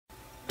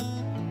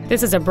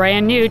This is a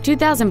brand new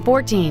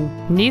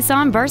 2014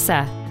 Nissan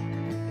Versa.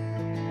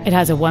 It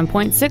has a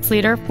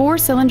 1.6-liter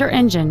four-cylinder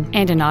engine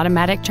and an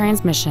automatic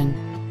transmission.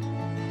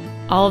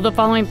 All of the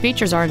following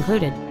features are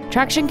included: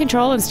 traction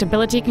control and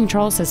stability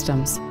control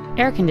systems,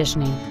 air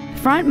conditioning,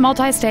 front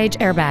multi-stage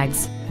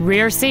airbags,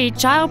 rear seat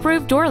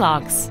child-proof door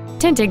locks,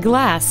 tinted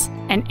glass,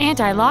 an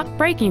anti-lock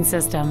braking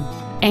system,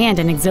 and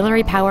an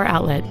auxiliary power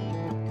outlet.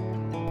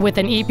 With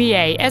an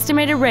EPA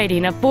estimated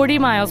rating of 40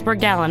 miles per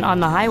gallon on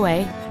the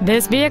highway,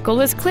 this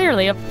vehicle is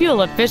clearly a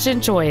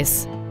fuel-efficient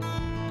choice.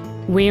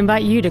 We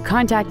invite you to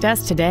contact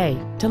us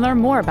today to learn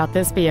more about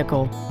this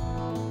vehicle.